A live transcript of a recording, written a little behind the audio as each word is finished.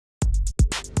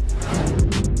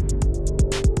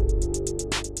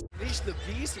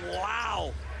piece.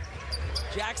 Wow.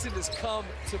 Jackson has come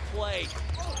to play.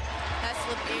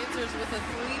 Heslip answers with a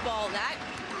 3-ball.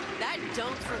 That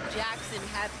dunk from Jackson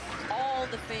had all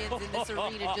the fans in this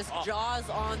arena just jaws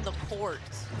on the port.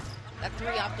 That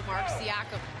 3 off the mark,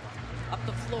 Siakam up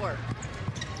the floor.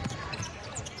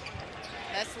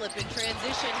 Heslip in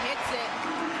transition hits it.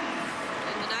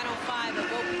 And the 9:05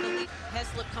 have opened the lead.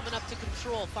 Heslip coming up to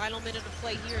control. Final minute of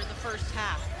play here in the first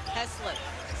half. Heslip,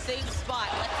 same spot,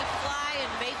 lets it fly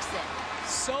and makes it.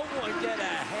 Someone get a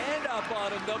hand up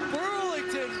on him. The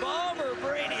Burlington Bomber,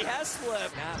 Brady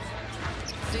Heslip.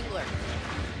 Zingler,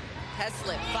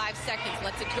 Heslip, 5 seconds,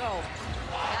 lets it go.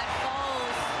 That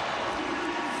falls.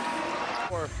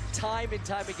 For time and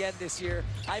time again this year,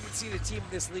 I haven't seen a team in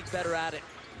this league better at it.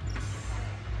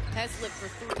 Heslip for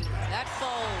 3, that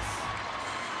falls.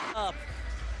 Up,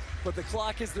 but the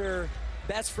clock is their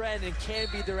best friend and can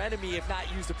be their enemy if not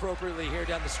used appropriately here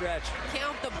down the stretch.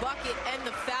 Count the bucket and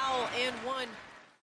the foul and 1.